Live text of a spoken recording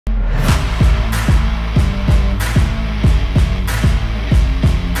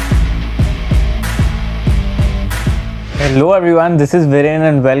Hello everyone, this is Viren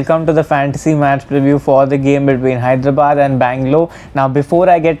and welcome to the fantasy match preview for the game between Hyderabad and Bangalore. Now before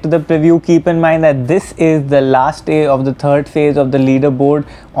I get to the preview, keep in mind that this is the last day of the third phase of the leaderboard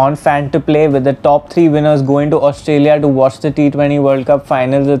on Fan2Play, with the top 3 winners going to Australia to watch the T20 World Cup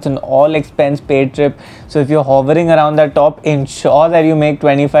finals. It's an all expense paid trip, so if you're hovering around the top, ensure that you make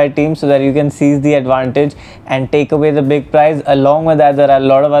 25 teams so that you can seize the advantage and take away the big prize. Along with that, there are a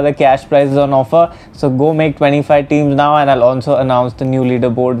lot of other cash prizes on offer, so go make 25 teams now, and I'll also announce the new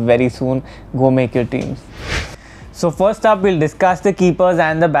leaderboard very soon. Go make your teams. So first up, we'll discuss the keepers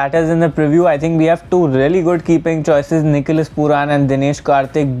and the batters in the preview. I think we have two really good keeping choices, Nicholas Pooran and Dinesh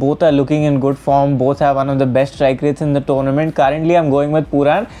Karthik. Both are looking in good form. Both have one of the best strike rates in the tournament. Currently, I'm going with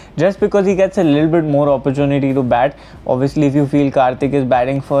Pooran just because he gets a little bit more opportunity to bat. Obviously, if you feel Karthik is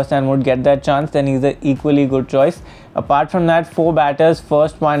batting first and would get that chance, then he's an equally good choice. Apart from that, 4 batters.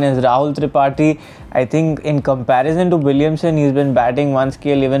 First one is Rahul Tripathi. I think in comparison to Williamson, he's been batting one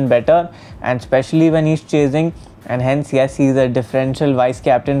scale even better, and especially when he's chasing. And hence, yes, he's a differential vice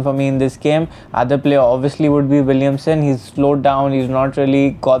captain for me in this game. Other player obviously would be Williamson. He's slowed down. He's not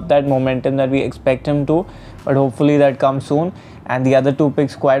really got that momentum that we expect him to, but hopefully that comes soon. And the other two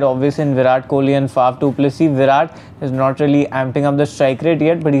picks quite obvious in Virat Kohli and Fan2Play. Virat is not really amping up the strike rate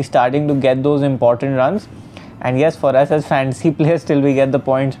yet, but he's starting to get those important runs. And yes, for us as fantasy players, till we get the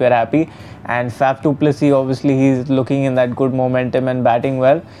points, we're happy. And Fan2Play, obviously, he's looking in that good momentum and batting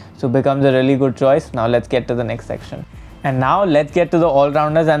well, so becomes a really good choice. Now let's get to the next section. And now let's get to the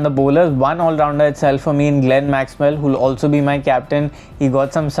all-rounders and the bowlers. One all-rounder itself for me in Glenn Maxwell, who will also be my captain. He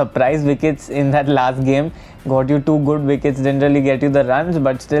got some surprise wickets in that last game. Got you 2 good wickets, didn't really get you the runs,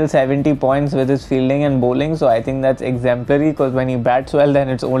 but still 70 points with his fielding and bowling. So I think that's exemplary, because when he bats well, then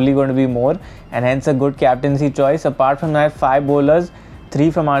it's only going to be more, and hence a good captaincy choice. Apart from that, 5 bowlers,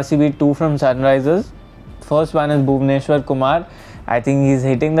 3 from RCB, 2 from Sunrisers. First one is Bhuvneshwar Kumar. I think he's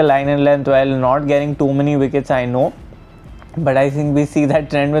hitting the line and length well, not getting too many wickets, I know. But I think we see that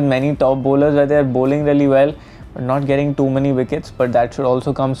trend with many top bowlers where they're bowling really well but not getting too many wickets, but that should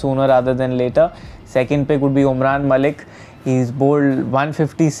also come sooner rather than later. Second pick would be Umran Malik. He's bowled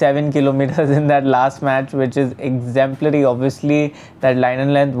 157 kilometers in that last match, which is exemplary. Obviously, that line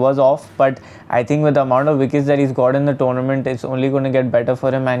and length was off, but I think with the amount of wickets that he's got in the tournament, it's only going to get better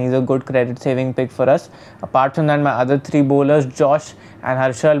for him, and he's a good credit-saving pick for us. Apart from that, my other 3 bowlers, Josh and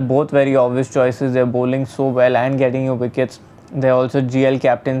Harshal, both very obvious choices. They're bowling so well and getting you wickets. They're also GL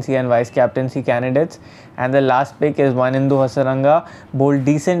captaincy and vice captaincy candidates. And the last pick is Wanindu Hasaranga. Bowled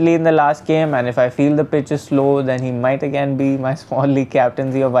decently in the last game, and if I feel the pitch is slow, then he might again be my small league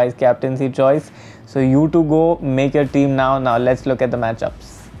captaincy or vice captaincy choice. So you two go make your team now. Now let's look at the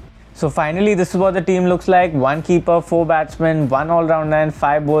matchups. So finally, this is what the team looks like. 1 keeper, 4 batsmen, 1 all-rounder and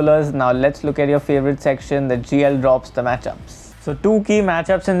 5 bowlers. Now let's look at your favorite section, the GL drops, the matchups. So 2 key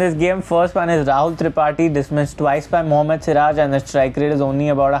matchups in this game. First one is Rahul Tripathi, dismissed twice by Mohammad Siraj, and the strike rate is only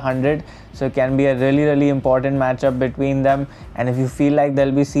about 100. So it can be a really important matchup between them. And if you feel like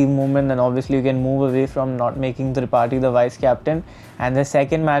there'll be seam movement, then obviously you can move away from not making Tripathi the vice captain. And the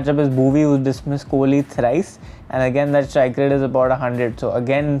second matchup is Bhuvi, who dismissed Kohli thrice. And again, that strike rate is about 100. So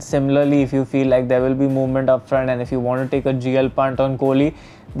again, similarly, if you feel like there will be movement up front, and if you want to take a GL punt on Kohli,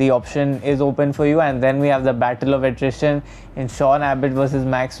 the option is open for you. And then we have the battle of attrition in Sean Abbott versus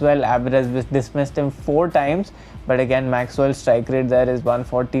Maxwell. Abbott has dismissed him 4 times, but again, Maxwell's strike rate there is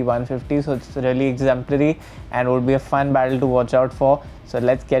 140, 150, so it's really exemplary and would be a fun battle to watch out for. So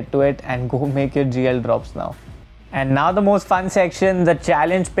let's get to it and go make your GL drops now. And now the most fun section, the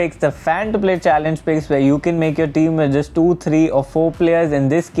challenge picks, the Fan2Play challenge picks, where you can make your team with just 2, 3 or 4 players. In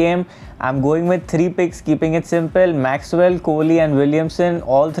this game, I'm going with 3 picks, keeping it simple. Maxwell, Kohli and Williamson.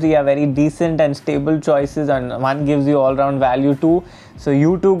 All 3 are very decent and stable choices, and one gives you all-round value too. So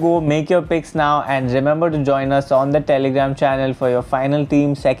you two go make your picks now, and remember to join us on the Telegram channel for your final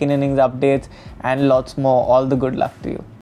team, second innings updates and lots more. All the good luck to you.